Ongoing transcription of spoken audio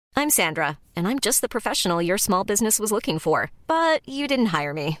I'm Sandra, and I'm just the professional your small business was looking for. But you didn't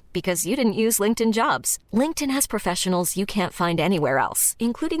hire me because you didn't use LinkedIn Jobs. LinkedIn has professionals you can't find anywhere else,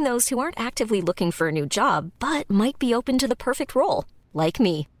 including those who aren't actively looking for a new job, but might be open to the perfect role, like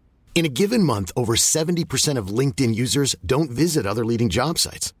me. In a given month, over 70% of LinkedIn users don't visit other leading job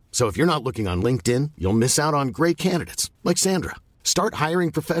sites. So if you're not looking on LinkedIn, you'll miss out on great candidates like Sandra. Start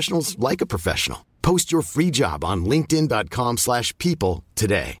hiring professionals like a professional. Post your free job on linkedin.com/people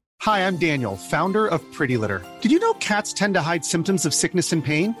today. Hi, I'm Daniel, founder of Pretty Litter. Did you know cats tend to hide symptoms of sickness and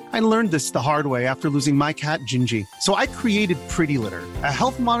pain? I learned this the hard way after losing my cat, Gingy. So I created Pretty Litter, a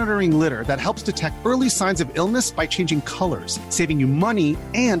health monitoring litter that helps detect early signs of illness by changing colors, saving you money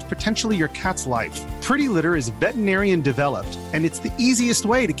and potentially your cat's life. Pretty Litter is veterinarian developed, and it's the easiest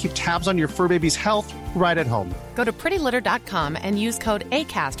way to keep tabs on your fur baby's health right at home. Go to prettylitter.com and use code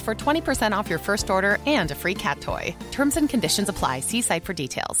ACAST for 20% off your first order and a free cat toy. Terms and conditions apply. See site for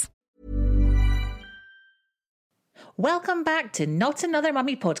details. Welcome back to Not Another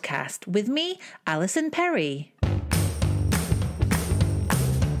Mummy podcast with me, Alison Perry.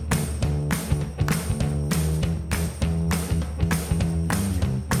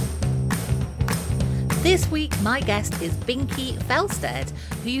 This week, my guest is Binky Felsted,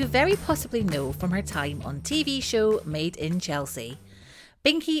 who you very possibly know from her time on TV show Made in Chelsea.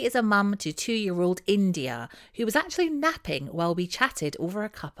 Binky is a mum to 2-year-old India, who was actually napping while we chatted over a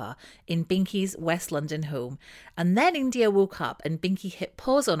cuppa in Binky's West London home. And then India woke up and Binky hit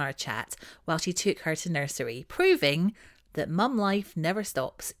pause on our chat while she took her to nursery, proving that mum life never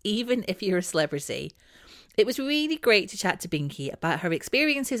stops, even if you're a celebrity. It was really great to chat to Binky about her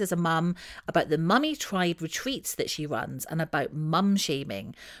experiences as a mum, about the Mummy Tribe retreats that she runs, and about mum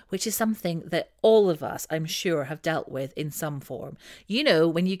shaming, which is something that all of us, I'm sure, have dealt with in some form. You know,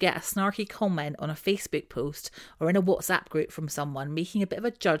 when you get a snarky comment on a Facebook post or in a WhatsApp group from someone making a bit of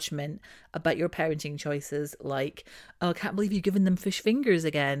a judgment about your parenting choices, like, oh, I can't believe you've given them fish fingers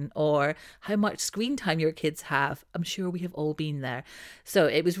again, or how much screen time your kids have. I'm sure we have all been there. So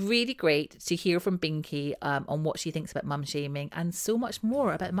it was really great to hear from Binky on what she thinks about mum shaming and so much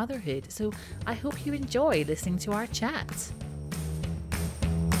more about motherhood. So I hope you enjoy listening to our chat.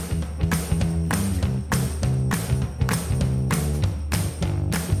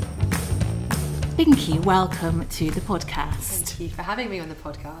 Binky, welcome to the podcast. Thank you for having me on the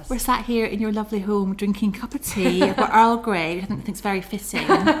podcast. We're sat here in your lovely home drinking a cup of tea. I've got Earl Grey, which I think is very fitting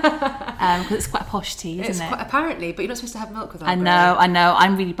because it's quite a posh tea, isn't it? Apparently, but you're not supposed to have milk with Earl Grey. I know.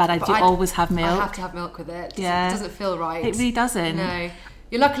 I'm really bad. I always have milk. I have to have milk with it. Yeah. It doesn't feel right. It really doesn't. No.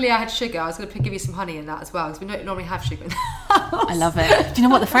 Luckily, I had sugar. I was going to give you some honey in that as well, because we don't normally have sugar in the house. I love it. Do you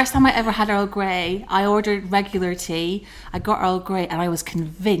know what? The first time I ever had Earl Grey, I ordered regular tea. I got Earl Grey, and I was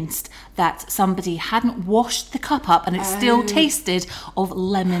convinced that somebody hadn't washed the cup up, and it still tasted of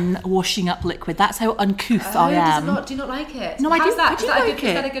lemon washing up liquid. That's how uncouth I am. Do you not like it? No, I do. I do like it.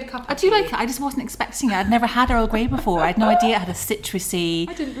 Is that a good cup of tea? I do like it. I just wasn't expecting it. I'd never had Earl Grey before. I had no idea it had a citrusy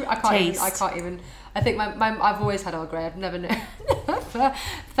taste. I can't even. I think I've always had Earl Grey. I've never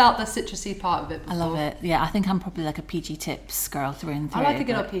felt the citrusy part of it before. I love it. Yeah, I think I'm probably like a PG Tips girl through and through. I like a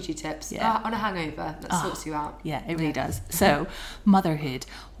good old PG Tips. Yeah. On a hangover, that sorts you out. Yeah, it really does. So, motherhood.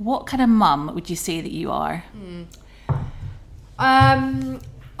 What kind of mum would you say that you are?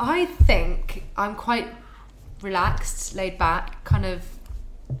 I think I'm quite relaxed, laid back, kind of...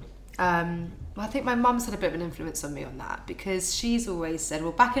 I think my mum's had a bit of an influence on me on that, because she's always said,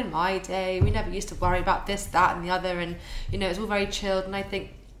 well, back in my day, we never used to worry about this, that and the other, and, you know, it's all very chilled. And I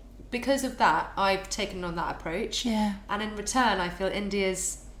think because of that, I've taken on that approach. Yeah. And in return, I feel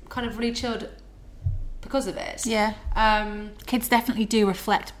India's kind of really chilled because of it. Yeah. Kids definitely do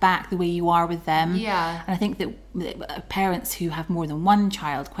reflect back the way you are with them. Yeah. And I think that parents who have more than one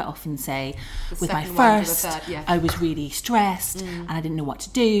child quite often say, with my first, I was really stressed and I didn't know what to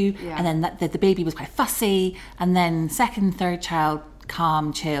do. Yeah. And then the baby was quite fussy. And then second, third child,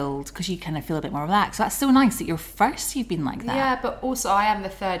 calm, chilled, because you kind of feel a bit more relaxed. So that's so nice that you're first, you've been like that. Yeah, but also I am the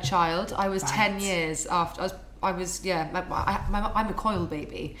third child. I was 10 years after... I'm a coil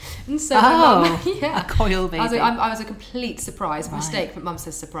baby, and so a coil baby. I was a complete surprise, mistake. But Mum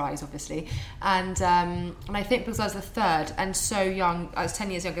says surprise, obviously, and I think because I was the third and so young, I was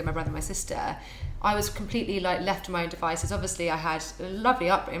 10 years younger than my brother and my sister. I was completely left to my own devices. Obviously, I had a lovely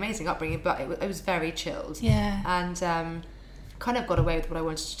amazing upbringing, but it was very chilled. Yeah, and kind of got away with what I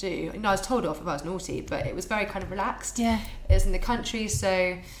wanted to do. You know, I was told off if I was naughty, but it was very kind of relaxed. Yeah, it was in the country,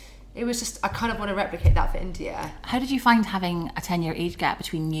 so. it was just, I kind of want to replicate that for India. How did you find having a 10-year age gap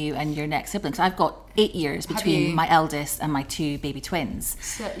between you and your next siblings? I've got 8 years between my eldest and my 2 baby twins.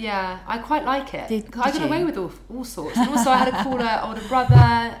 So, yeah, I quite like it. Did I got you? away with all sorts. And also I had a cooler older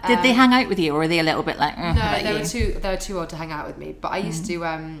brother. Did they hang out with you, or were they a little bit like, No, they were too old to hang out with me. But I used to,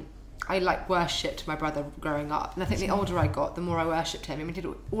 I like worshipped my brother growing up. And I think the older I got, the more I worshipped him. I mean, he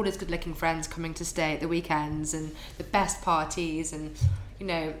had all his good-looking friends coming to stay at the weekends and the best parties, and you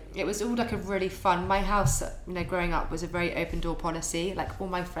know, it was all like a really fun. My house, you know, growing up was a very open door policy. Like all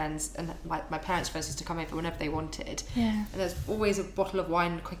my friends and my parents' friends used to come over whenever they wanted. Yeah. And there's always a bottle of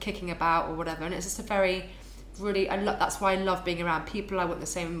wine kicking about or whatever. And it's just a very, really, that's why I love being around people. I want the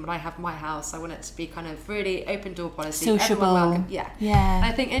same when I have my house. I want it to be kind of really open door policy. Sociable. Everyone welcome. Yeah. Yeah. And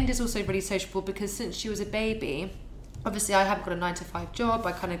I think India's also really sociable because since she was a baby, obviously I haven't got a 9-to-5 job.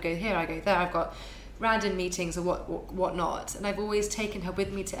 I kind of go here, I go there. I've got random meetings or whatnot, and I've always taken her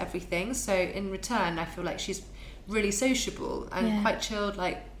with me to everything. So in return, I feel like she's really sociable and quite chilled.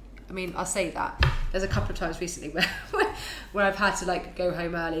 Like, I mean, I'll say that there's a couple of times recently where I've had to like go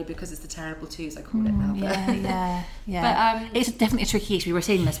home early because it's the terrible twos, I call it now. Yeah. But it's definitely a tricky issue. We were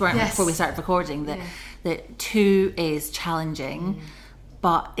saying this, weren't we, before we started recording, that 2 is challenging.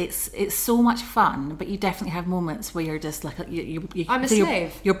 But it's so much fun. But you definitely have moments where you're just like I'm a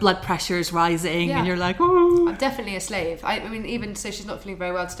slave. Your blood pressure is rising, and you're like, oh. I'm definitely a slave. I mean, even so, she's not feeling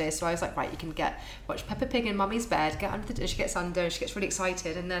very well today. So I was like, right, you can watch Peppa Pig in Mummy's bed. Get under she gets under, and she gets really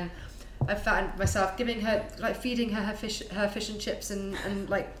excited, and then I found myself giving her, like, feeding her fish and chips and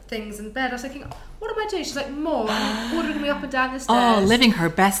like things in bed. I was thinking, what am I doing? She's like, Mom, ordering me up and down the stairs. Oh, living her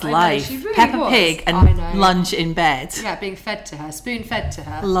best life. She really Peppa was. Pig and lunch in bed. Yeah, being fed to her, spoon fed to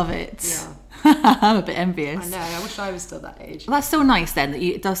her. Love it. Yeah. I'm a bit envious. I know. I wish I was still that age. Well, that's so nice then that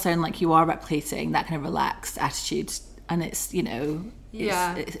it does sound like you are replicating that kind of relaxed attitude, and it's, you know,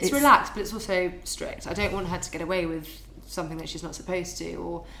 it's relaxed, but it's also strict. I don't want her to get away with something that she's not supposed to,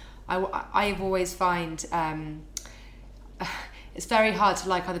 or I've always find it's very hard to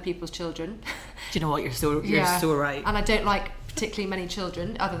like other people's children. Do you know what? You're so right. And I don't like particularly many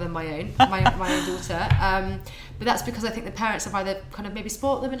children other than my own daughter. But that's because I think the parents have either kind of maybe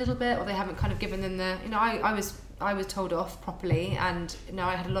spoilt them a little bit, or they haven't kind of given them the, you know, I was told off properly, and you know,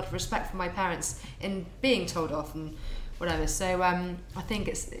 I had a lot of respect for my parents in being told off and whatever. So I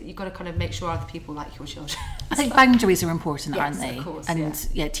think you've got to kind of make sure other people like your children. I think boundaries are important, yes, aren't they? Of course,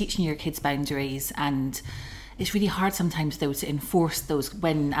 and teaching your kids boundaries, and it's really hard sometimes though to enforce those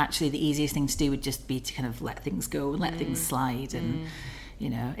when actually the easiest thing to do would just be to kind of let things go and let things slide. And you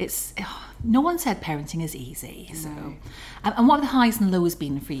know, no one said parenting is easy. No. So and what have the highs and lows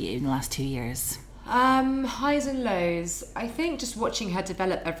been for you in the last 2 years? Highs and lows. I think just watching her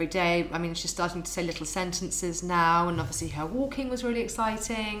develop every day. I mean, she's starting to say little sentences now, and obviously her walking was really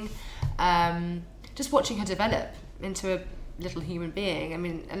exciting. Just watching her develop into a little human being. I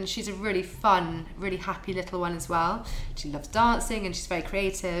mean, and she's a really fun, really happy little one as well. She loves dancing and she's very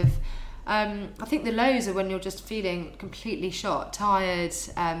creative. I think the lows are when you're just feeling completely shot, tired,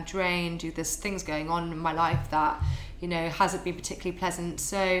 drained. There's things going on in my life that, you know, hasn't been particularly pleasant.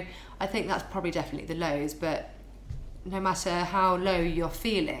 So I think that's probably definitely the lows. But no matter how low you're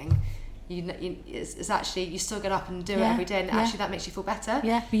feeling, it's actually, you still get up and do it every day, and actually that makes you feel better.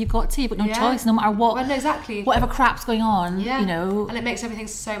 Yeah, but you've got to, you've got no choice, no matter what. Well, no, exactly. Whatever crap's going on, you know. And it makes everything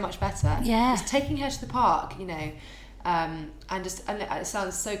so much better. Yeah. Just taking her to the park, you know, and it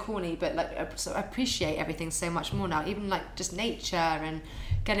sounds so corny, but like I appreciate everything so much more now. Even like just nature and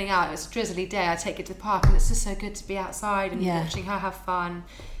getting out. It's a drizzly day, I take her to the park, and it's just so good to be outside and watching her have fun.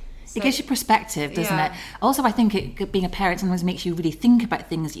 So, it gives you perspective, doesn't it? Also, I think being a parent sometimes makes you really think about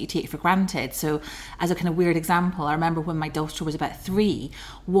things that you take for granted. So, as a kind of weird example, I remember when my daughter was about 3,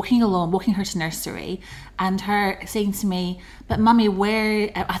 walking her to nursery, and her saying to me, "But Mummy,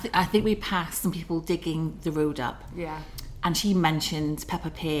 where?" I think we passed some people digging the road up. Yeah. And she mentioned Peppa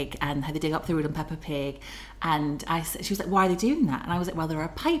Pig and how they dig up the road on Peppa Pig. And she was like, why are they doing that? And I was like, well, there are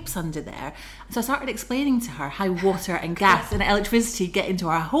pipes under there. And so I started explaining to her how water and gas and electricity get into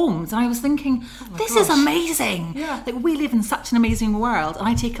our homes. And I was thinking, this is amazing. Yeah. Like, we live in such an amazing world, and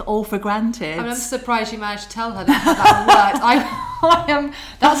I take it all for granted. I mean, I'm surprised you managed to tell her that worked.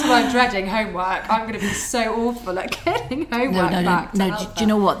 That's what I'm dreading, homework. I'm going to be so awful at getting homework back. No, do you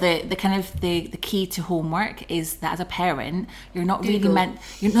know what? The kind of the key to homework is that as a parent, you're not really meant...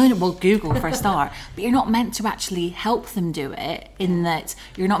 Well, Google for a start, but you're not meant to actually help them do it, in that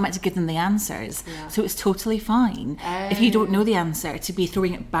you're not meant to give them the answers. So it's totally fine if you don't know the answer to be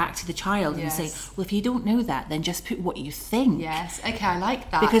throwing it back to the child and say, well, if you don't know that, then just put what you think. Yes, okay, I like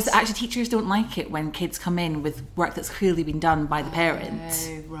that. Because actually teachers don't like it when kids come in with work that's clearly been done by the parent,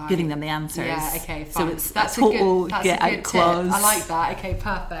 right. giving them the answers. Yeah, okay, fine. So it's that's a total good get out clause. I like that. Okay,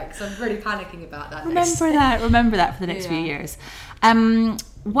 perfect. So I'm really panicking about that. Remember that for the next few years.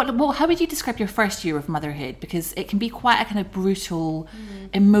 How would you describe your first year of motherhood? Because it can be quite a kind of brutal,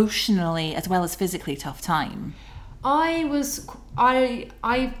 emotionally as well as physically tough time. I was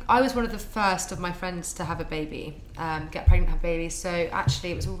one of the first of my friends to have a baby, get pregnant, have a baby. So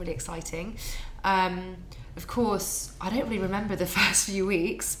actually, it was all really exciting. Of course, I don't really remember the first few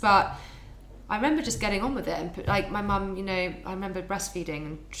weeks, but I remember just getting on with it. And like my mum, I remember breastfeeding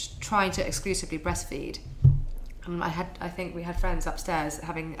and trying to exclusively breastfeed. And I think we had friends upstairs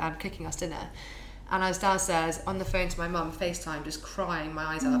having cooking us dinner. And I was downstairs on the phone to my mum, FaceTime, just crying my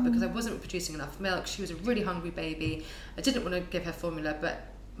eyes out because I wasn't producing enough milk. She was a really hungry baby. I didn't want to give her formula, but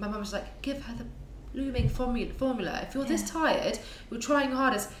my mum was like, give her the blooming formula. If you're this tired, you're trying your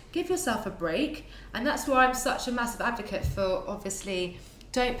hardest, give yourself a break. And that's why I'm such a massive advocate for, obviously,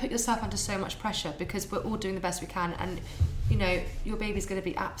 don't put yourself under so much pressure, because we're all doing the best we can. And, your baby's going to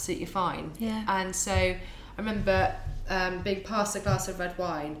be absolutely fine. Yeah. And so I remember being passed a glass of red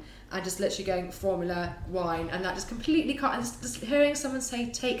wine and just literally going formula wine, and that just completely cut. And just hearing someone say,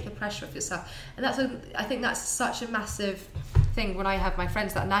 "Take the pressure off yourself," and I think that's such a massive thing when I have my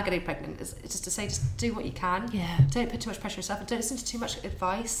friends that are now getting pregnant. Is just to say, just do what you can. Yeah. Don't put too much pressure on yourself, and don't listen to too much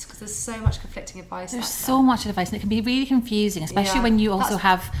advice, because there's so much conflicting advice. There's so much advice, and it can be really confusing, especially when you also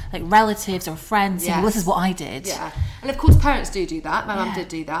have like relatives or friends saying, well, "This is what I did." Yeah, and of course, parents do that. My mum did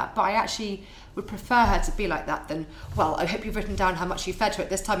do that, but I actually would prefer her to be like that than, well, I hope you've written down how much you fed her at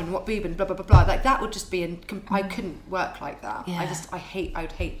this time and what boob and blah blah blah blah. Like that would just be I couldn't work like that. Yeah. I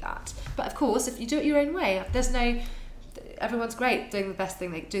would hate that. But of course, if you do it your own way, everyone's great doing the best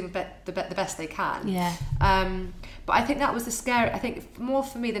thing the best they can. Yeah. But I think that was the scary. I think more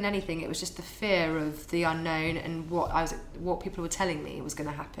for me than anything, it was just the fear of the unknown and what people were telling me was going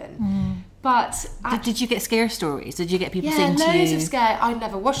to happen. But did you get scare stories? Did you get people saying to you? Yeah, loads of scare. I'd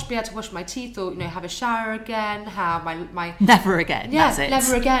never be able to wash my teeth or have a shower again. How my never again. Yeah, that's it.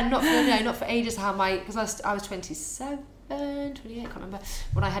 Never again. Not for ages. Because I was 27. 28, I can't remember,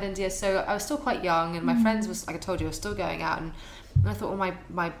 when I had India, so I was still quite young, and my friends was, like I told you, were still going out, and I thought, well,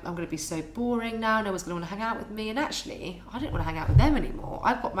 I'm going to be so boring now, no one's going to want to hang out with me, and actually, I didn't want to hang out with them anymore.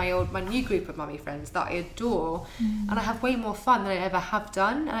 I've got my new group of mummy friends that I adore, and I have way more fun than I ever have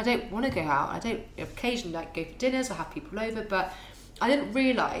done, and I don't want to go out. I don't occasionally go for dinners or have people over, but I didn't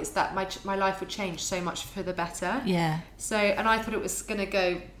realise that my life would change so much for the better. Yeah. So, and I thought it was going to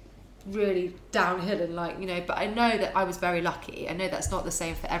go really downhill, and but I know that I was very lucky. I know that's not the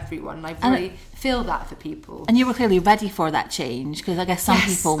same for everyone, and I really feel that for people. And you were clearly ready for that change, because I guess some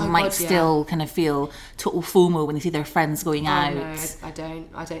people might still kind of feel total FOMO when they see their friends going out. No, I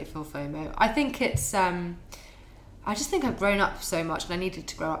don't feel FOMO. I think it's I just think I've grown up so much, and I needed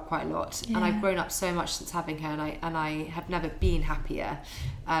to grow up quite a lot. Yeah. And I've grown up so much since having her, and I have never been happier.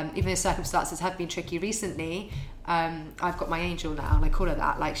 Even though circumstances have been tricky recently, I've got my angel now, and I call her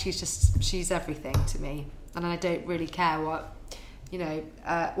that. Like, she's everything to me, and I don't really care what,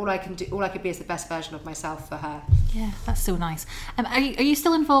 all I could be is the best version of myself for her. Yeah, that's so nice. Are you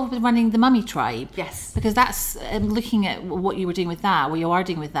still involved with running the Mummy Tribe? Yes. Because that's, looking at what you are doing with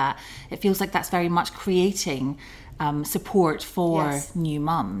that, it feels like that's very much creating support for new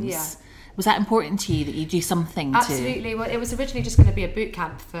mums. Yeah. Was that important to you, that you do something? Absolutely. Well, it was originally just going to be a boot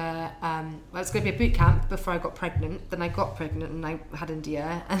camp for. It was going to be a boot camp before I got pregnant. Then I got pregnant and I had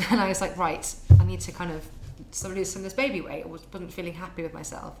India, and then I was like, right, I need to kind of lose some of this baby weight. I wasn't feeling happy with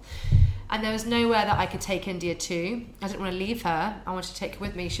myself, and there was nowhere that I could take India to. I didn't want to leave her. I wanted to take her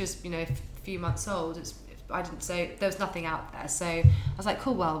with me. She was, a few months old. So there was nothing out there. So I was like,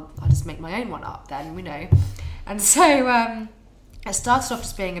 cool. Well, I'll just make my own one up then. And so. It started off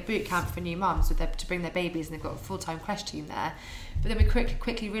just being a boot camp for new mums to bring their babies, and they've got a full-time creche team there. But then we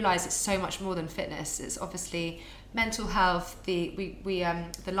quickly realised it's so much more than fitness. It's obviously mental health, the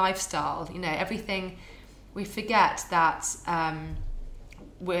lifestyle, everything. We forget that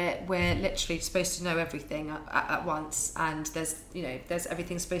we're literally supposed to know everything at once, and there's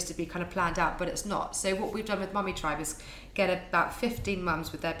everything supposed to be kind of planned out, but it's not. So what we've done with Mummy Tribe is get about 15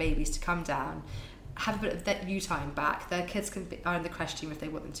 mums with their babies to come down, have a bit of that you time back. Their kids are in the creche team if they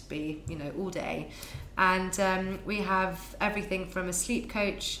want them to be, all day. And we have everything from a sleep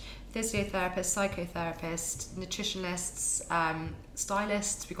coach, physiotherapist, psychotherapist, nutritionists,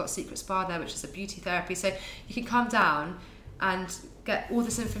 stylists. We've got Secret Spa there, which is a beauty therapy. So you can come down and get all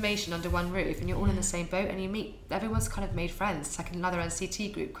this information under one roof, and you're all in the same boat, and you meet, everyone's kind of made friends. It's like another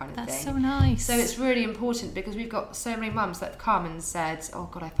NCT group kind of thing. That's so nice. So it's really important, because we've got so many mums that have come and said, oh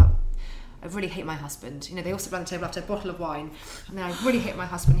God, I really hate my husband. You know, they all sit around the table after a bottle of wine, and then I really hate my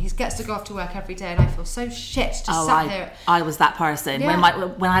husband. He gets to go off to work every day, and I feel so shit just sat here. I was that person. Yeah.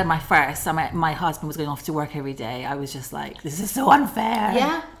 When I had my first, my husband was going off to work every day. I was just like, this is so unfair.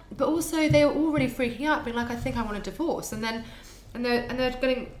 Yeah, but also they were all really freaking out, being like, I think I want a divorce. And then and they're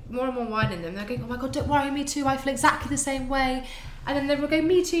getting more and more wine in them. They're going, oh my God, don't worry, me too. I feel exactly the same way. And then they were going,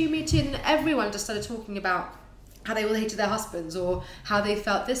 me too, me too. And then everyone just started talking about how they all hated their husbands or how they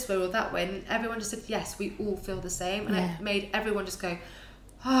felt this way or that way. And everyone just said, yes, we all feel the same. And it made everyone just go,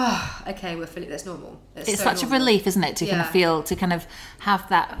 okay, we're feeling that's normal. It's so such a relief, isn't it, to kind of have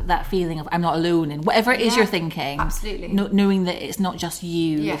that feeling of I'm not alone in whatever it is you're thinking. Absolutely. Knowing that it's not just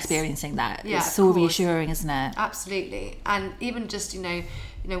you experiencing that. Yeah, it's so reassuring, isn't it? Absolutely. And even just,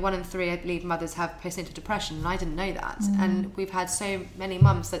 1 in 3, I believe, mothers have postnatal depression, and I didn't know that. And we've had so many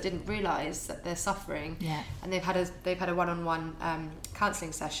mums that didn't realise that they're suffering. Yeah. And they've had a one-on-one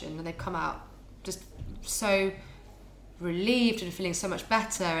counselling session, and they've come out just so relieved and feeling so much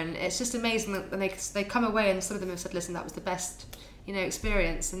better. And it's just amazing that they come away, and some of them have said, listen, that was the best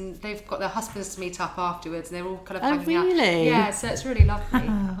experience, and they've got their husbands to meet up afterwards, and they're all kind of hanging out. Really? Yeah, so it's really lovely.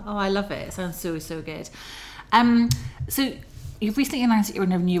 I love it. It sounds so good. So you've recently announced that you're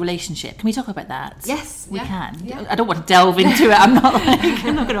in a new relationship. Can we talk about that? Yes, we can. Yeah. I don't want to delve into it. I'm not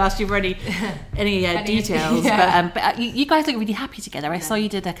going to ask you for any details. Yeah. But you guys look really happy together. I saw you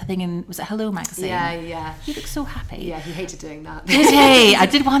did a thing in, was it Hello magazine? Yeah. You look so happy. Yeah, he hated doing that. Did he? I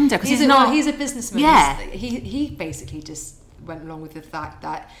did wonder because he's a businessman. Yeah. He basically just went along with the fact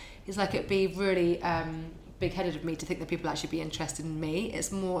that he's like, it'd be really big-headed of me to think that people actually be interested in me.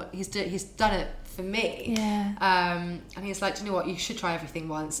 It's more he's done it for me. Yeah. And he's like, do you know what? You should try everything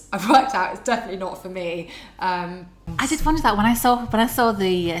once. I've worked out it's definitely not for me. I did wonder that when I saw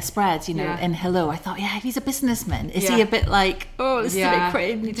the spread, in Hello, I thought, yeah, he's a businessman. Is he a bit like, oh, this is a bit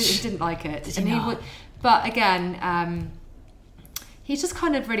cringe? He didn't like it. Did he not? But again, he's just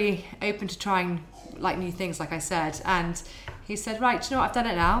kind of really open to trying like new things, like I said. And he said, right, do you know what? I've done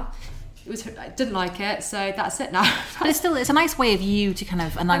it now. I didn't like it, so that's it now. But it's a nice way of you to kind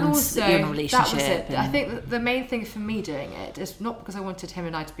of announce that you're in a relationship. That was it. I think the main thing for me doing it is not because I wanted him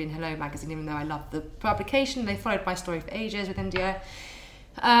and I to be in Hello magazine, even though I loved the publication. They followed my story for ages with India.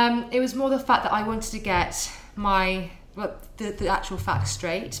 It was more the fact that I wanted to get the actual facts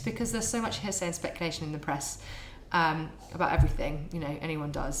straight, because there's so much hearsay and speculation in the press about everything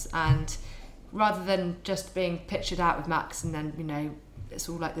anyone does, and rather than just being pictured out with Max and then it's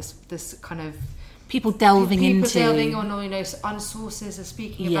all like this kind of people delving on sources are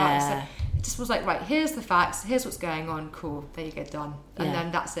speaking about it. So it just was like, right, here's the facts, here's what's going on, cool, there you go, done. And then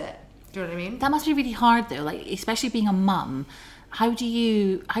that's it. Do you know what I mean? That must be really hard though, like especially being a mum. How do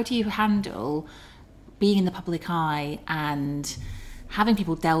you handle being in the public eye and having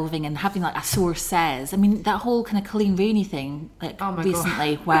people delving and having like a source says? I mean, that whole kind of Colleen Rooney thing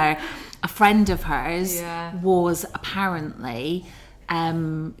recently where a friend of hers was apparently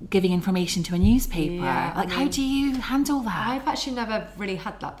giving information to a newspaper. How do you handle that? I've actually never really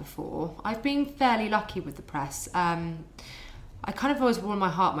had that before. I've been fairly lucky with the press. I kind of always wore my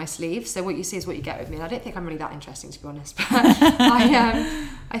heart on my sleeve, so what you see is what you get with me, and I don't think I'm really that interesting, to be honest. But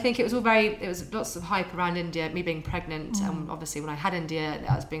I think it was lots of hype around India, me being pregnant, and obviously when I had India,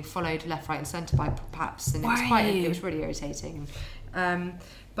 I was being followed left, right and centre by paps, and it was really irritating.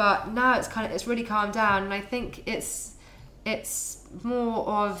 But now it's really calmed down, and I think it's more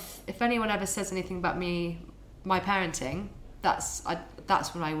of, if anyone ever says anything about my parenting, that's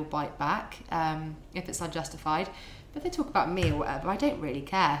when I will bite back, if it's unjustified. But if they talk about me or whatever, I don't really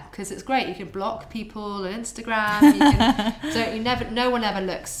care, because it's great. You can block people on Instagram. No one ever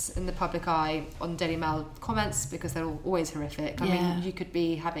looks in the public eye on Daily Mail comments, because they're always horrific. I mean, you could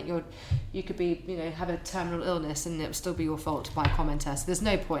be have a terminal illness and it would still be your fault by a commenter. So there's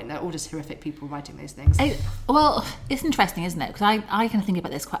no point. They're all just horrific people writing those things. It's interesting, isn't it? Because I kind of think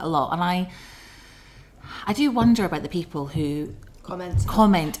about this quite a lot, and I do wonder about the people who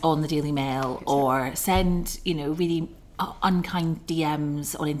comment on the Daily Mail or send really unkind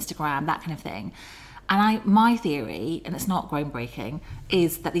DMs on Instagram, that kind of thing. And my theory, and it's not groundbreaking,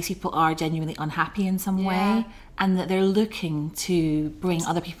 is that these people are genuinely unhappy in some way, and that they're looking to bring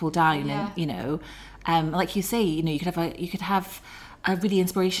other people down. And like you say, you could have a really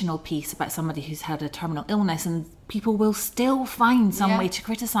inspirational piece about somebody who's had a terminal illness, and people will still find some way to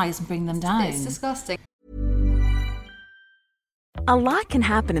criticize and bring them down. It's disgusting. A lot can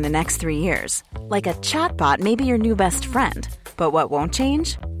happen in the next 3 years. Like a chatbot may be your new best friend. But what won't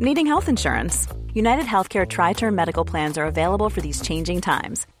change? Needing health insurance. United Healthcare Tri-Term Medical Plans are available for these changing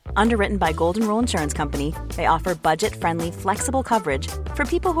times. Underwritten by Golden Rule Insurance Company, they offer budget-friendly, flexible coverage for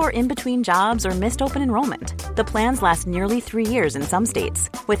people who are in between jobs or missed open enrollment. The plans last nearly 3 years in some states,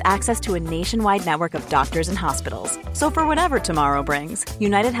 with access to a nationwide network of doctors and hospitals. So for whatever tomorrow brings,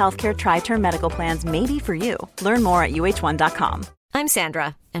 United Healthcare Tri-Term Medical Plans may be for you. Learn more at uh1.com. I'm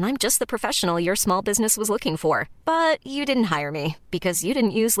Sandra, and I'm just the professional your small business was looking for. But you didn't hire me because you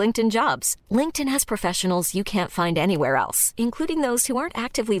didn't use LinkedIn Jobs. LinkedIn has professionals you can't find anywhere else, including those who aren't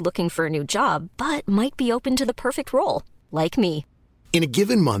actively looking for a new job, but might be open to the perfect role, like me. In a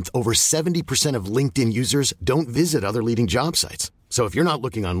given month, over 70% of LinkedIn users don't visit other leading job sites. So if you're not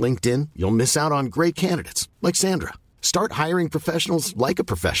looking on LinkedIn, you'll miss out on great candidates like Sandra. Start hiring professionals like a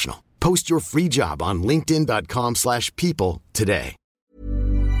professional. Post your free job on linkedin.com/people today.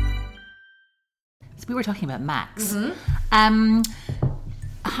 So we were talking about Max.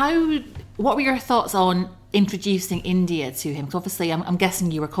 What were your thoughts on introducing India to him? Because obviously, I'm guessing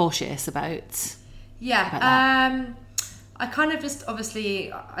you were cautious about. Yeah. I kind of just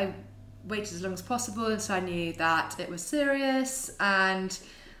obviously I waited as long as possible, so I knew that it was serious, and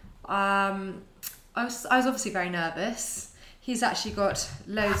I was obviously very nervous. He's actually got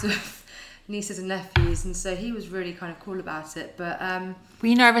loads of nieces and nephews, and so he was really kind of cool about it. But were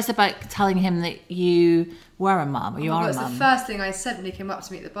you nervous about telling him that you were a mum, or you are a mum? It was the first thing I said when he came up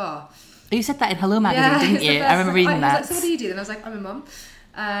to me at the bar. You said that in Hello Magazine, didn't you? I remember reading that. He was like, so what do you do? And I was like, I'm a mum.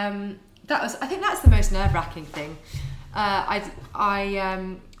 I think that's the most nerve-wracking thing. I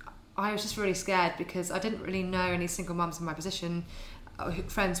was just really scared because I didn't really know any single mums in my position,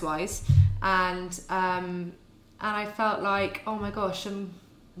 friends-wise, and I felt like, oh my gosh,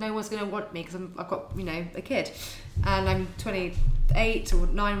 no one's going to want me because I've got, a kid, and I'm 28 or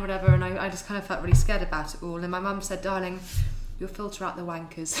 9, whatever, and I just kind of felt really scared about it all. And my mum said, darling, you'll filter out the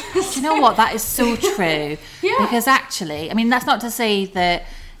wankers. Do you know what? That is so true. Yeah. Because actually, I mean, that's not to say that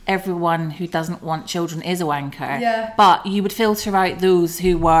everyone who doesn't want children is a wanker. Yeah. But you would filter out those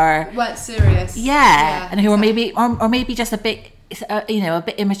who weren't serious. Yeah. And who were maybe, or maybe just a bit, a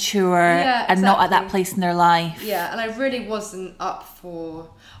bit immature and not at that place in their life. Yeah. And I really wasn't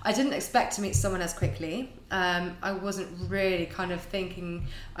I didn't expect to meet someone as quickly. I wasn't really kind of thinking.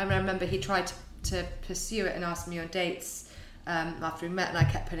 I remember he tried to pursue it and ask me on dates after we met, and I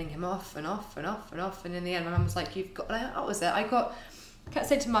kept putting him off and off and off and off. And in the end, my mum was like, "You've got." What was it? I kept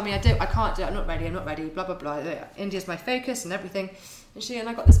saying to Mummy, I can't do it. I'm not ready. Blah blah blah. India's my focus and everything. And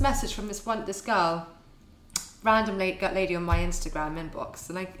I got this message from this girl, random lady on my Instagram inbox,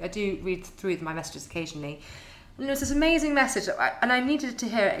 and I do read through my messages occasionally. And it was this amazing message, and I needed to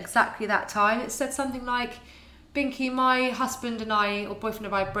hear it exactly that time. It said something like, "Binky, my husband and I, or boyfriend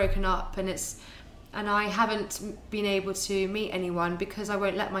and I, have broken up, and I haven't been able to meet anyone because I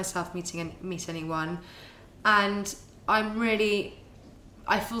won't let myself meet anyone, and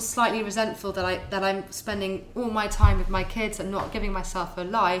I feel slightly resentful that I'm spending all my time with my kids and not giving myself a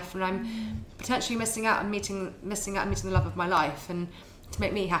life, and I'm potentially missing out on meeting the love of my life, and to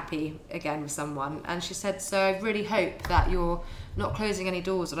make me happy again with someone." And she said, "So I really hope that you're not closing any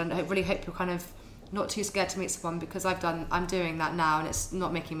doors, and I really hope you're kind of not too scared to meet someone, because I'm doing that now, and it's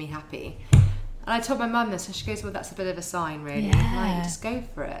not making me happy." And I told my mum this, and she goes, "Well, that's a bit of a sign, really. Like, just go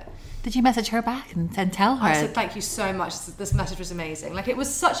for it." Did you message her back and tell her? I said, "Thank you so much. This message was amazing." Like, it was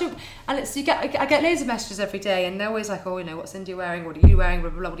such a, and I get loads of messages every day, and they're always like, "Oh, what's India wearing? What are you wearing? Blah,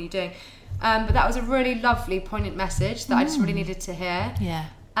 blah, blah, what are you doing?" But that was a really lovely, poignant message that I just really needed to hear. Yeah.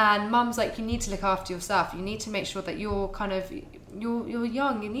 And Mum's like, you need to look after yourself. You need to make sure that you're kind of, you're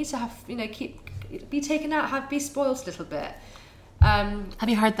young. You need to have, be taken out, be spoiled a little bit. Have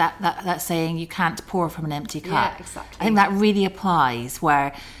you heard that saying, you can't pour from an empty cup? Yeah, exactly. I think that really applies,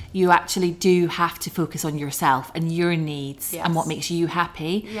 where you actually do have to focus on yourself and your needs and what makes you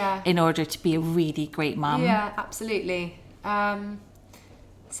happy in order to be a really great mum. Yeah, absolutely.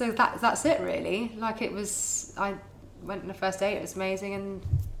 So that's it, really. Like, it was, I went on the first date, it was amazing, and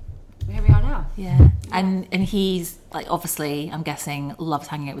here we are now. Yeah. And he's, like, obviously, I'm guessing, loves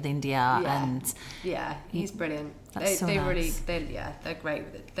hanging out with India. And he's brilliant. That's so nice. They're great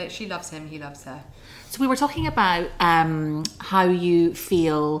with it. She loves him, he loves her. So we were talking about how you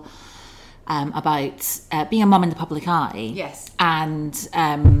feel about being a mum in the public eye. Yes. And,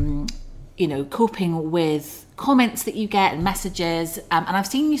 coping with comments that you get and messages. And I've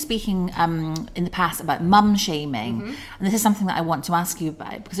seen you speaking in the past about mum shaming. Mm-hmm. And this is something that I want to ask you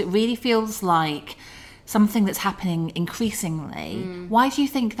about, because it really feels like something that's happening increasingly. Why do you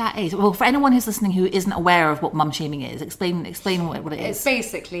think that is? Well, for anyone who's listening who isn't aware of what mum shaming is, explain what it is. It's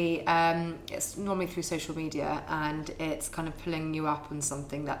basically, it's normally through social media, and it's kind of pulling you up on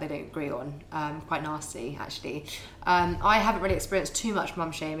something that they don't agree on. Quite nasty, actually. I haven't really experienced too much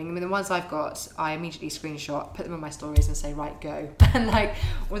mum shaming. I mean, the ones I've got, I immediately screenshot, put them on my stories and say, right, go. And like,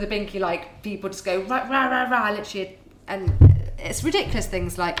 or the binky, like, people just go, rah, rah, rah, rah, literally. And it's ridiculous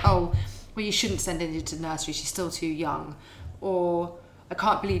things like, oh, well, you shouldn't send India to nursery, she's still too young. Or, I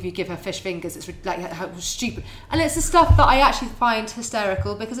can't believe you give her fish fingers, it's like how stupid. And it's the stuff that I actually find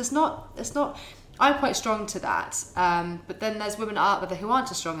hysterical, because it's not, I'm quite strong to that. But then there's women out there who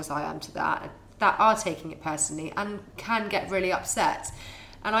aren't as strong as I am to that are taking it personally and can get really upset.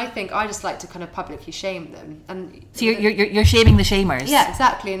 And I think I just like to kind of publicly shame them. And so you're shaming the shamers. Yeah,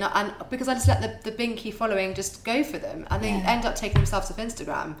 exactly. And because I just let the binky following just go for them, and they end up taking themselves off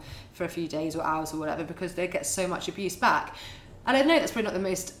Instagram for a few days or hours or whatever, because they get so much abuse back. And I know that's probably not the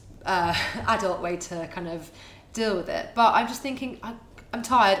most adult way to kind of deal with it, but I'm just thinking, I'm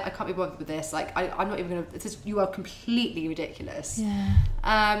tired, I can't be bothered with this. Like, I'm not even going to... You are completely ridiculous. Yeah.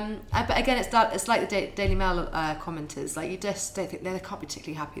 But again, it's like the Daily Mail commenters. Like, you just don't think... They can't be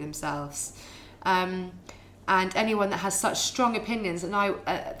particularly happy themselves. And anyone that has such strong opinions, and I'm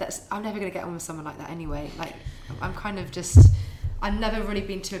never going to get on with someone like that anyway. Like, I'm kind of just... I've never been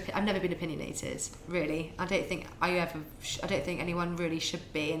opinionated, really. I don't think anyone really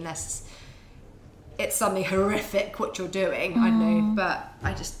should be, unless... it's something horrific what you're doing, I know, but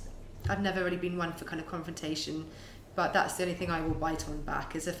I've never really been one for kind of confrontation. But that's the only thing I will bite on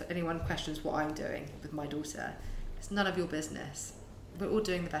back, is if anyone questions what I'm doing with my daughter. It's none of your business. We're all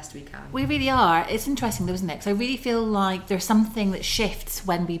doing the best we can. We really are. It's interesting though, isn't it? Because I really feel like there's something that shifts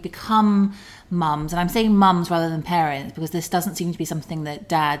when we become mums, and I'm saying mums rather than parents, because this doesn't seem to be something that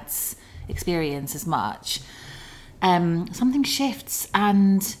dads experience as much. Something shifts,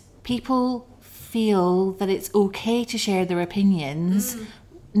 and people feel that it's okay to share their opinions,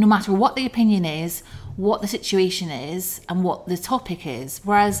 no matter what the opinion is, what the situation is, and what the topic is.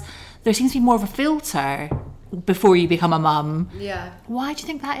 Whereas there seems to be more of a filter before you become a mum. Yeah. Why do you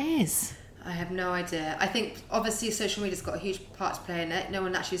think that is? I have no idea. I think obviously social media's got a huge part to play in it. No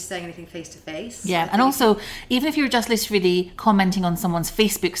one actually is saying anything face to face. Yeah, and also even if you're just literally commenting on someone's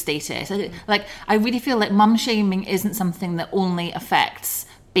Facebook status, like, I really feel like mum shaming isn't something that only affects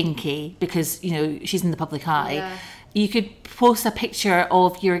Binky because, you know, she's in the public eye. Yeah. You could post a picture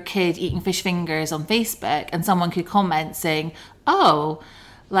of your kid eating fish fingers on Facebook, and someone could comment saying, "Oh,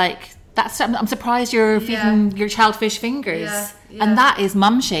 like, I'm surprised you're feeding your child fish fingers." Yeah. And that is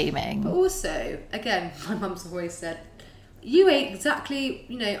mum shaming. But also, again, my mum's always said, "You ate exactly,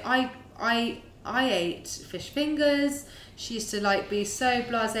 you know, I ate fish fingers." She used to like be so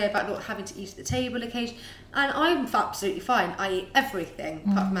blasé about not having to eat at the table occasionally, and I'm absolutely fine. I eat everything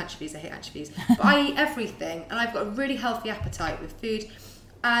apart from anchovies. I hate anchovies, but I eat everything, and I've got a really healthy appetite with food.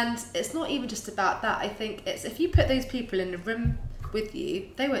 And it's not even just about that. I think it's, if you put those people in the room with you,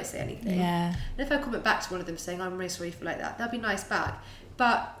 they won't say anything. Yeah. And if I comment back to one of them saying, "I'm really sorry you feel like that," that'd be nice back.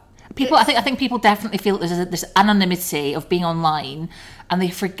 But people, I think people definitely feel that there's this anonymity of being online, and they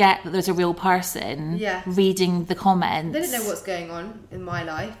forget that there's a real person reading the comments. They don't know what's going on in my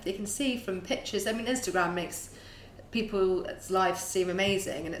life. They can see from pictures. I mean, Instagram makes people's lives seem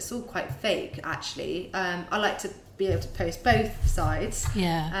amazing, and it's all quite fake, actually. I like to be able to post both sides.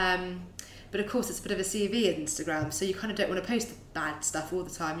 Yeah. But of course, it's a bit of a CV in Instagram, so you kind of don't want to post the bad stuff all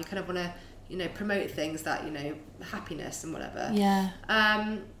the time. You kind of want to, you know, promote things that, you know, happiness and whatever. Yeah.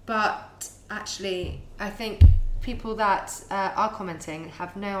 But actually, I think people that are commenting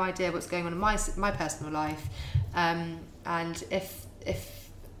have no idea what's going on in my personal life. And if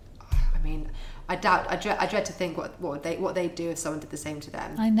I mean, I dread to think what they'd do if someone did the same to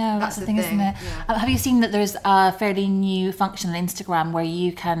them. I know, that's the thing, isn't it? Yeah. Have you seen that there's a fairly new function on Instagram where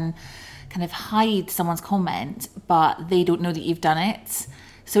you can kind of hide someone's comment, but they don't know that you've done it?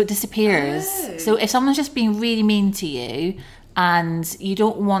 So it disappears. Oh. So if someone's just being really mean to you and you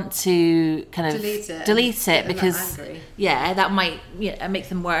don't want to kind of delete it because that might make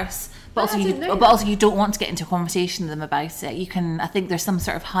them worse. But also you don't want to get into a conversation with them about it. You can, I think there's some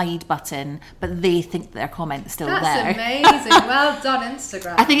sort of hide button, but they think their comment's still there. That's amazing. Well done,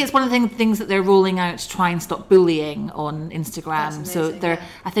 Instagram. I think it's one of the things that they're rolling out to try and stop bullying on Instagram. That's amazing, so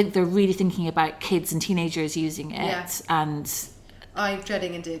I think they're really thinking about kids and teenagers using it. And I'm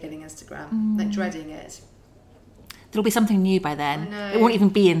dreading and getting Instagram, like dreading it. There'll be something new by then. It won't even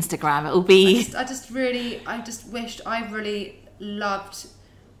be Instagram. It'll be. I just wished I really loved.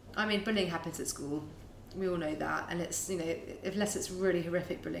 I mean, bullying happens at school. we all know that, and it's, you know, unless it's really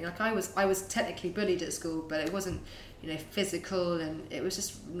horrific bullying. Like I was technically bullied at school, but it wasn't, you know, physical, and it was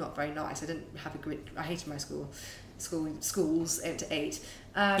just not very nice. I didn't have a great. I hated my schools. I went to 8.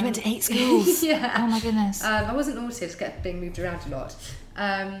 You went to 8 schools? Yeah. Oh my goodness. I wasn't naughty. I just kept being moved around a lot,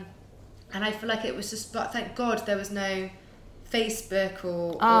 and I feel like it was just. But thank God there was no Facebook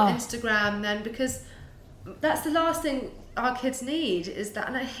or Instagram then, because that's the last thing our kids need is that.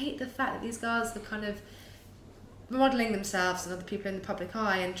 And I hate the fact that these girls are kind of modelling themselves and other people in the public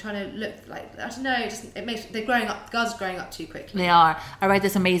eye and trying to look like, I don't know, they're growing up, girls are growing up too quickly. They are. I read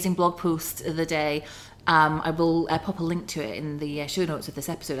this amazing blog post the other day. I will pop a link to it in the show notes of this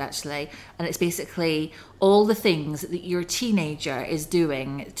episode, actually, and it's basically all the things that your teenager is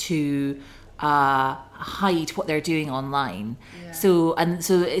doing to hide what they're doing online. Yeah. So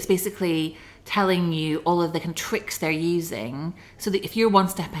it's basically telling you all of the kind of tricks they're using, so that if you're one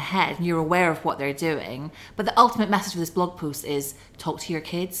step ahead and you're aware of what they're doing. But the ultimate message of this blog post is talk to your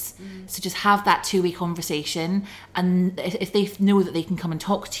kids. So just have that 2-way conversation, and if they know that they can come and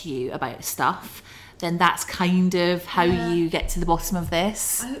talk to you about stuff, then that's kind of how you get to the bottom of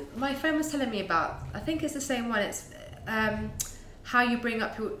this. My friend was telling me about, I think it's the same one, it's how you bring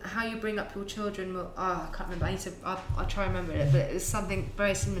up your children. I can't remember. I'll try and remember it, but it was something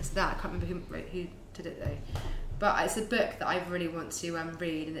very similar to that. I can't remember who did it though. But it's a book that I really want to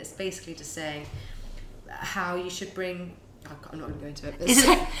read, and it's basically just saying how you should bring. I'm not going to go into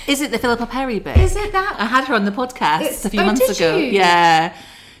it. Is it the Philippa Perry book? Is it that? I had her on the podcast a few months ago. You?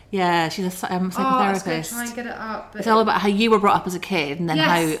 Yeah, she's a psychotherapist. I was going to try and get it up. It's all about how you were brought up as a kid, and then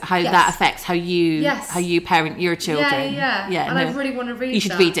how that affects how you parent your children. Yeah. And I really want to read it. You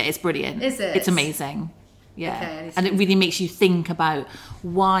should read it. It's brilliant. Is it? It's amazing. Yeah. Okay, and it really makes you think about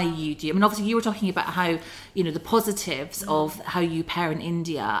why you do. I mean, obviously you were talking about how, you know, the positives of how you parent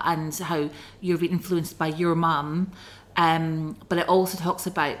India and how you're being influenced by your mum. But it also talks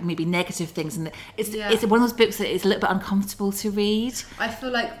about maybe negative things, and it's one of those books that is a little bit uncomfortable to read. I feel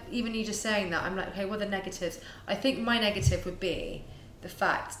like even you just saying that, I'm like, okay, what are the negatives? I think my negative would be the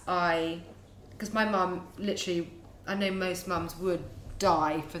fact because my mum literally, I know most mums would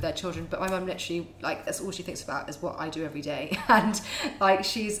die for their children, but my mum literally, like, that's all she thinks about is what I do every day. And like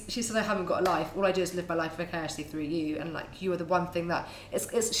she said, I haven't got a life, all I do is live my life vicariously through you, and like you are the one thing that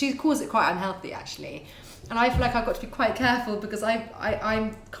she calls it quite unhealthy actually. And I feel like I've got to be quite careful, because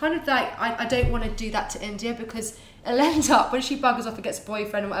I'm kind of like, I don't want to do that to India, because it'll end up, when she buggers off and gets a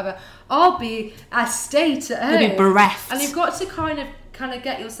boyfriend or whatever, I'll be a state at home. You'll be bereft. And you've got to kind of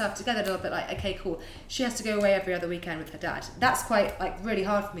get yourself together a little bit, like, okay, cool, she has to go away every other weekend with her dad. That's quite, like, really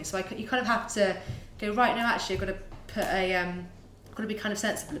hard for me. So you kind of have to go, right, now actually I've got to put got to be kind of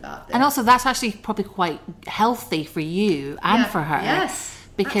sensible about this. And also that's actually probably quite healthy for you and for her. Yes,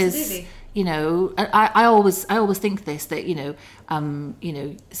 because absolutely. You know, I always think this, that, you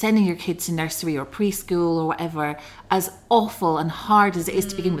know, sending your kids to nursery or preschool or whatever, as awful and hard as it is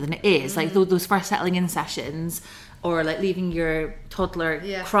to begin with, and it is, like those first settling in sessions, or like leaving your toddler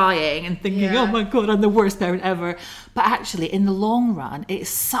crying and thinking, oh my God, I'm the worst parent ever. But actually, in the long run, it's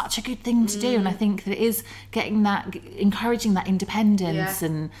such a good thing to do. And I think that it is encouraging that independence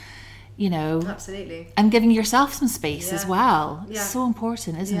and, you know, absolutely, and giving yourself some space as well. It's so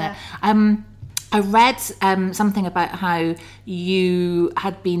important, isn't it? I read something about how you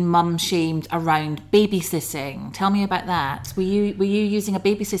had been mum shamed around babysitting. Tell me about that. Were you using a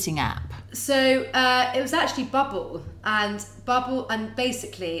babysitting app? So it was actually Bubble, and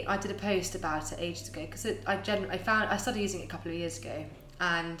basically I did a post about it ages ago, because I started using it a couple of years ago,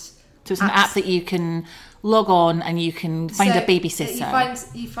 and so it's an app that you can log on and you can find a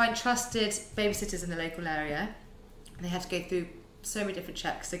babysitter. You find trusted babysitters in the local area, and they have to go through so many different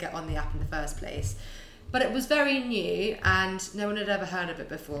checks to get on the app in the first place. But it was very new and no one had ever heard of it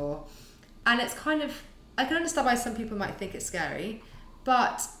before. And it's kind of, I can understand why some people might think it's scary,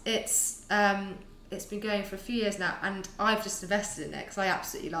 but it's been going for a few years now, and I've just invested in it because I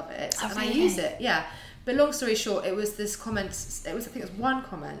absolutely love it. Oh, and really? I use it, But long story short, it was this comment, I think it was one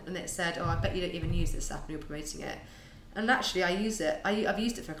comment, and it said, oh, I bet you don't even use this app and you're promoting it. And actually I use it. I've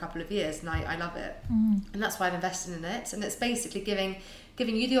used it for a couple of years, and I love it. And that's why I've invested in it. And it's basically giving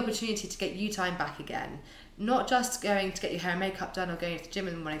you the opportunity to get you time back again. Not just going to get your hair and makeup done or going to the gym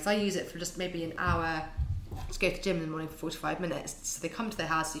in the morning, because I use it for just maybe an hour to go to the gym in the morning for 45 minutes. So they come to their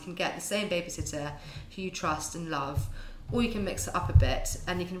house, you can get the same babysitter who you trust and love, or you can mix it up a bit,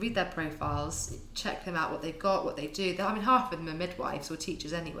 and you can read their profiles, check them out, what they've got, what they do. I mean, half of them are midwives or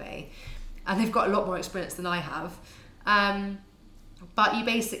teachers anyway, and they've got a lot more experience than I have. And But you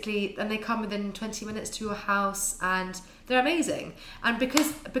basically, and they come within 20 minutes to your house, and they're amazing. And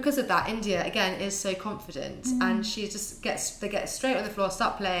because of that, India again is so confident, and they get straight on the floor,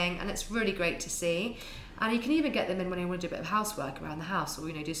 start playing, and it's really great to see. And you can even get them in when you want to do a bit of housework around the house, or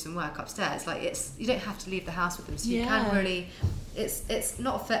do some work upstairs. Like you don't have to leave the house with them, so you can really. It's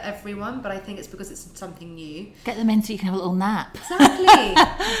not for everyone, but I think it's because it's something new. Get them in so you can have a little nap. Exactly,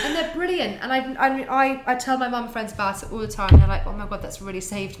 and they're brilliant. And I tell my mum friends about it all the time, and they're like, "Oh my god, that's really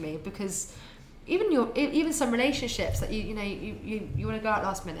saved me," because even some relationships that you want to go out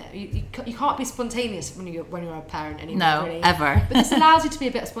last minute, you can't be spontaneous when you're a parent anymore. No, really. Ever. But this allows you to be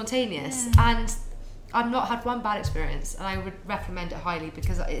a bit spontaneous, and I've not had one bad experience, and I would recommend it highly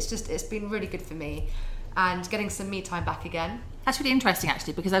because it's been really good for me, and getting some me time back again. That's really interesting,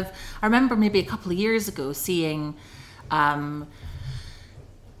 actually, because I remember maybe a couple of years ago seeing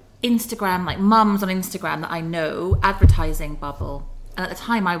Instagram, like mums on Instagram that I know, advertising Bubble. And at the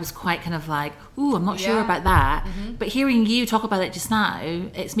time I was quite kind of like, ooh, I'm not sure about that. Mm-hmm. But hearing you talk about it just now,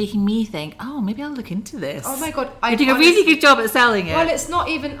 it's making me think, oh, maybe I'll look into this. Oh my God. You're doing a really good job at selling it. Well, it's not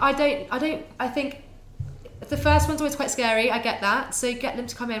even, I think the first one's always quite scary. I get that. So get them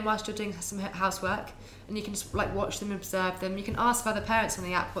to come in whilst you're doing some housework, and you can just like watch them, observe them. You can ask other parents on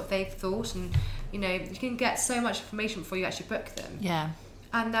the app what they've thought, and you can get so much information before you actually book them. Yeah.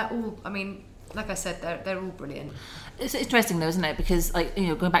 And they're all, like I said, they're all brilliant. It's interesting though, isn't it? Because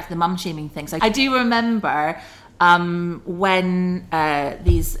going back to the mum shaming things, I do remember when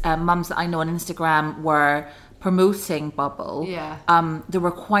these mums that I know on Instagram were promoting Bubble, there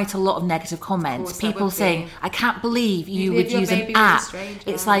were quite a lot of negative comments. People saying, I can't believe you would use an app.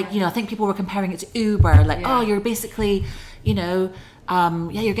 It's like, I think people were comparing it to Uber, like, oh, you're basically, you're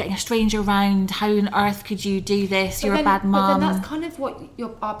getting a stranger around. How on earth could you do this? You're a bad mum. But then that's kind of what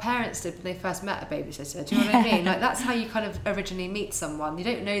our parents did when they first met a babysitter. Do you know what I mean? Like, that's how you kind of originally meet someone. You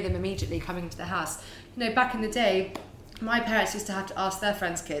don't know them immediately coming into the house. Back in the day, my parents used to have to ask their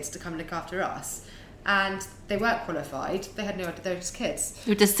friends' kids to come look after us. And they weren't qualified. They had no idea. They were just kids.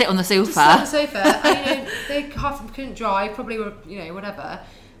 They would just sit on the sofa. And, they half of them couldn't drive. Probably were, whatever.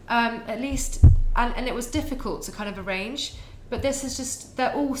 At least, and it was difficult to kind of arrange. But this is just,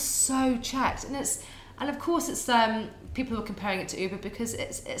 they're all so checked, and of course it's people are comparing it to Uber because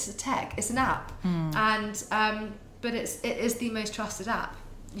it's a tech, it's an app, and but it is the most trusted app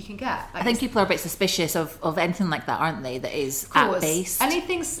you can get. Like, I think people are a bit suspicious of anything like that, aren't they? That is app based.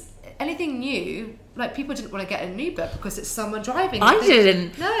 Anything new, like people didn't want to get an Uber because it's someone driving. I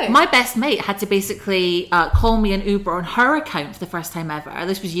didn't. No. My best mate had to basically call me an Uber on her account for the first time ever.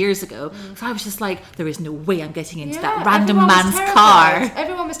 This was years ago. So I was just like, there is no way I'm getting into that random man's car.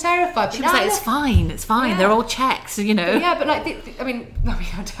 Everyone was terrified. She was like, it's fine. Yeah. They're all checked, Yeah, but like,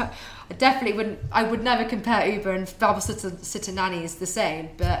 I definitely wouldn't. I would never compare Uber and babysitter nannies the same.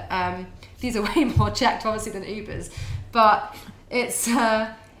 But these are way more checked, obviously, than Ubers. But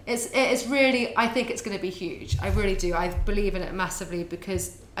it's really, I think it's going to be huge. I really do. I believe in it massively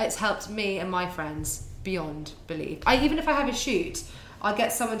because it's helped me and my friends beyond belief. Even if I have a shoot, I'll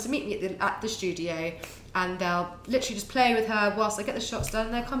get someone to meet me at the studio, and they'll literally just play with her whilst I get the shots done,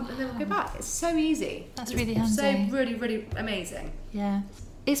 and they'll come and they'll go back. It's so easy. That's really handy. So really, really amazing. Yeah.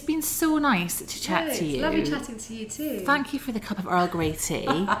 It's been so nice to chat to you. It's lovely chatting to you too. Thank you for the cup of Earl Grey tea.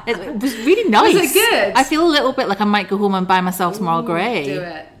 It was really nice. Was it good? I feel a little bit like I might go home and buy myself some Earl Grey. Do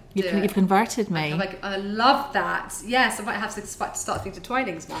it. You've converted me. I love that. Yes, I might have to start thinking to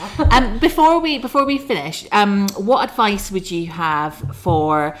Twinings now. Before we finish, what advice would you have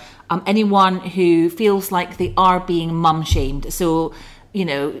for anyone who feels like they are being mum shamed? So,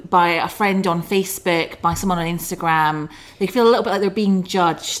 by a friend on Facebook, by someone on Instagram, they feel a little bit like they're being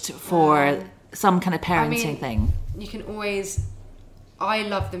judged for some kind of parenting thing. You can always. I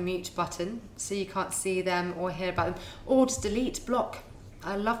love the mute button, so you can't see them or hear about them, or just delete, block.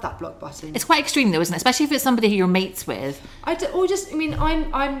 I love that block button. It's quite extreme though, isn't it? Especially if it's somebody who you're mates with. I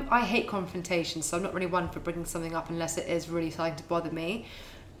hate confrontation, so I'm not really one for bringing something up unless it is really starting to bother me.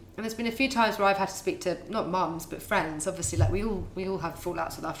 And there's been a few times where I've had to speak to not mums but friends. Obviously, like we all have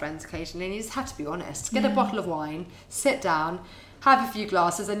fallouts with our friends occasionally, and you just have to be honest. Get a bottle of wine, sit down, have a few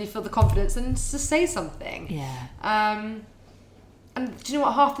glasses, and you feel the confidence and just say something. Yeah. And do you know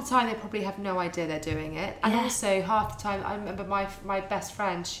what? Half the time they probably have no idea they're doing it. And also half the time, I remember my best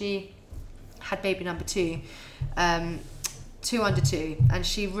friend, she had baby number 2, 2 under 2, and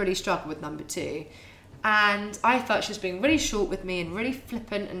she really struggled with number 2. And I thought she was being really short with me and really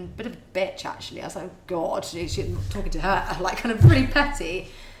flippant and a bit of a bitch, actually. I was like, oh God, she's talking to her, like kind of really petty.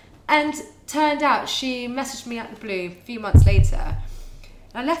 And turned out she messaged me out of the blue a few months later.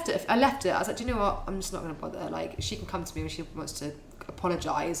 And I left it. I was like, do you know what? I'm just not going to bother. Like, she can come to me when she wants to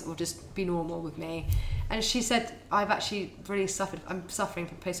apologise or just be normal with me. And she said, I'm suffering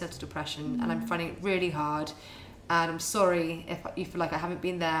from postnatal depression and I'm finding it really hard. And I'm sorry if you feel like I haven't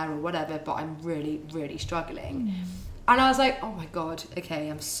been there or whatever, but I'm really, really struggling. And I was like, oh my God, okay,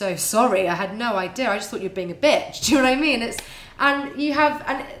 I'm so sorry. I had no idea. I just thought you were being a bitch. Do you know what I mean?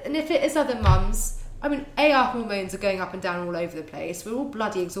 And if it is other mums, I mean, our hormones are going up and down all over the place. We're all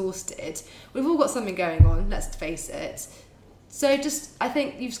bloody exhausted. We've all got something going on, let's face it. So I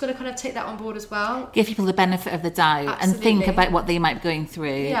think you've just got to kind of take that on board as well. Give people the benefit of the doubt. Absolutely. And think about what they might be going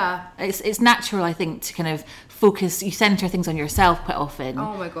through. Yeah. It's natural, I think, to kind of focus, you centre things on yourself quite often.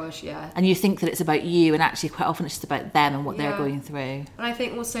 Oh my gosh, yeah. And you think that it's about you, and actually quite often it's just about them and what they're going through. And I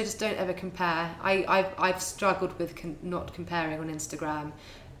think also just don't ever compare. I've struggled with not comparing on Instagram.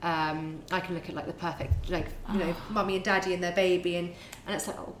 I can look at like the perfect, like, you know, mummy and daddy and their baby, and it's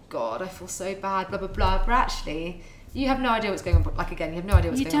like, oh God, I feel so bad, blah, blah, blah. But actually, you have no idea what's going on. Like, again, you have no idea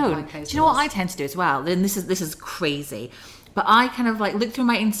what's going on behind closed doors. Do you know what I tend to do as well? And this is crazy. But I kind of like look through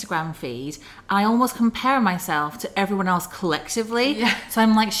my Instagram feed and I almost compare myself to everyone else collectively. Yeah. So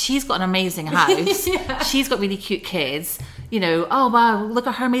I'm like, she's got an amazing house. She's got really cute kids. You know, oh wow, look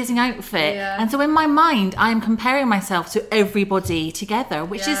at her amazing outfit. Yeah. And so in my mind, I'm comparing myself to everybody together,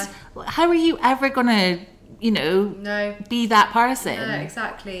 which is, how are you ever going to, you know, be that person? No,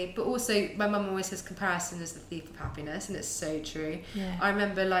 exactly. But also, my mum always says comparison is the thief of happiness, and it's so true. Yeah. I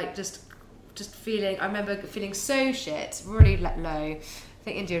remember like just feeling so shit, really low. I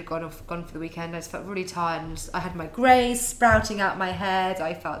think India had gone for the weekend. I just felt really tired, and I had my greys sprouting out my head.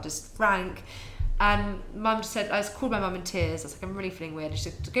 I felt just frank. And Mum just said, I called my mum in tears. I was like, I'm really feeling weird. And she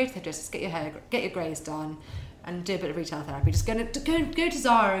said, go to the hairdresser, get your greys done, and do a bit of retail therapy. Just go to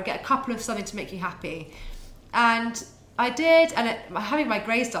Zara and get a couple of something to make you happy. And I did, and having my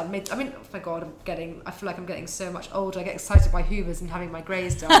greys done oh my God, I feel like I'm getting so much older. I get excited by Hoovers and having my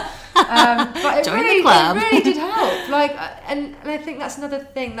greys done. But it really did help. Like, and I think that's another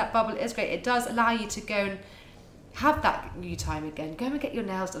thing, that bubble is great. It does allow you to go and have that you time again. Go and get your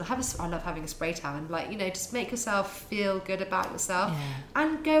nails done. I love having a spray tan. Like, you know, just make yourself feel good about yourself,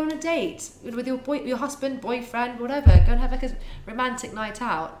 and go on a date with your husband, boyfriend, whatever. Go and have like a romantic night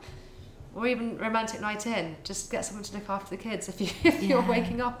out. Or even romantic night in. Just get someone to look after the kids if they're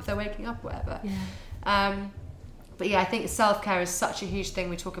waking up, whatever. Yeah. But yeah, I think self-care is such a huge thing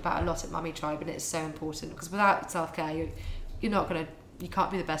we talk about a lot at Mummy Tribe, and it's so important, because without self-care, you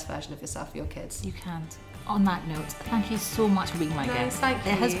can't be the best version of yourself for your kids. You can't. On that note, thank you so much for being my guest. Thank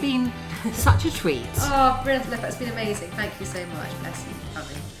you. It has been such a treat. Oh, brilliant, Philippa. It's been amazing. Thank you so much. Bless you for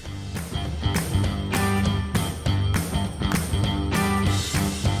coming.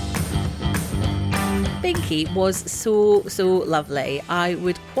 Binky was so lovely. I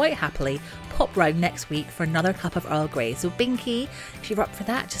would quite happily pop round next week for another cup of Earl Grey. So Binky, if you're up for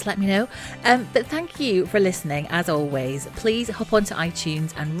that, just let me know. But thank you for listening as always. Please hop onto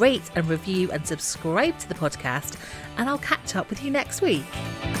iTunes and rate and review and subscribe to the podcast, and I'll catch up with you next week.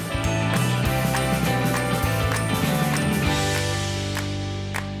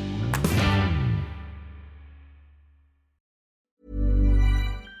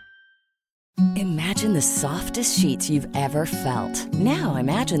 Imagine the softest sheets you've ever felt. Now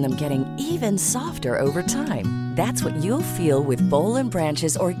imagine them getting even softer over time. That's what you'll feel with Boll &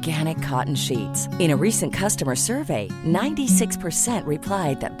 Branch's organic cotton sheets. In a recent customer survey, 96%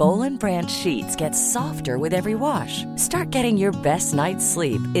 replied that Boll & Branch sheets get softer with every wash. Start getting your best night's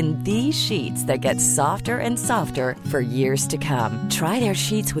sleep in these sheets that get softer and softer for years to come. Try their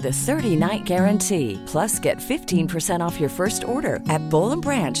sheets with a 30-night guarantee. Plus, get 15% off your first order at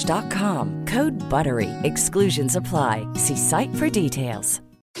bollandbranch.com. Code BUTTERY. Exclusions apply. See site for details.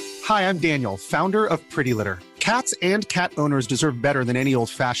 Hi, I'm Daniel, founder of Pretty Litter. Cats and cat owners deserve better than any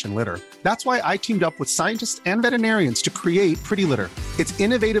old-fashioned litter. That's why I teamed up with scientists and veterinarians to create Pretty Litter. Its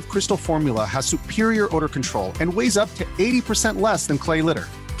innovative crystal formula has superior odor control and weighs up to 80% less than clay litter.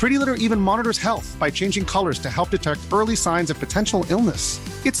 Pretty Litter even monitors health by changing colors to help detect early signs of potential illness.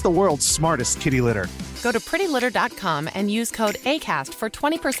 It's the world's smartest kitty litter. Go to prettylitter.com and use code ACAST for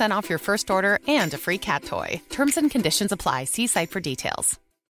 20% off your first order and a free cat toy. Terms and conditions apply. See site for details.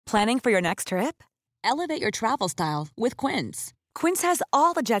 Planning for your next trip? Elevate your travel style with Quince. Quince has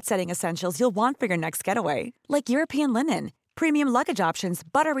all the jet-setting essentials you'll want for your next getaway, like European linen, premium luggage options,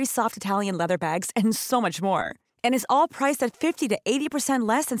 buttery soft Italian leather bags, and so much more. And is all priced at 50 to 80%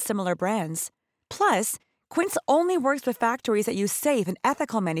 less than similar brands. Plus, Quince only works with factories that use safe and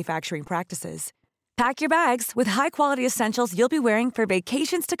ethical manufacturing practices. Pack your bags with high-quality essentials you'll be wearing for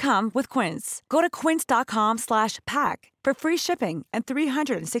vacations to come with Quince. Go to quince.com/pack for free shipping and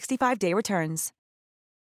 365-day returns.